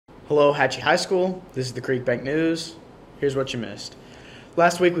Hello, Hatchie High School. This is the Creekbank News. Here's what you missed.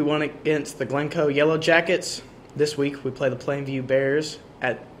 Last week we won against the Glencoe Yellow Jackets. This week we play the Plainview Bears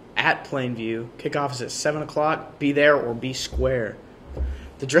at Plainview. Kickoff is at 7 o'clock. Be there or be square.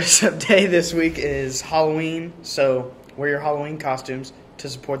 The dress-up day this week is Halloween, so wear your Halloween costumes to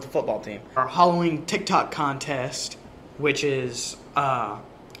support the football team. Our Halloween TikTok contest, which is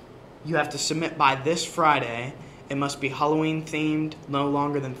you have to submit by this Friday. It must be Halloween themed, no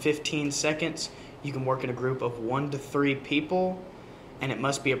longer than 15 seconds. You can work in a group of 1 to 3 people, and it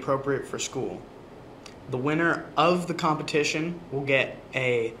must be appropriate for school. The winner of the competition will get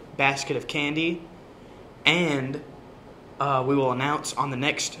a basket of candy, and we will announce on the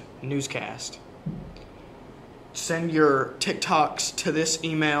next newscast. Send your TikToks to this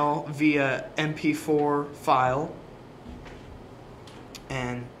email via MP4 file,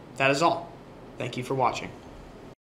 and that is all. Thank you for watching.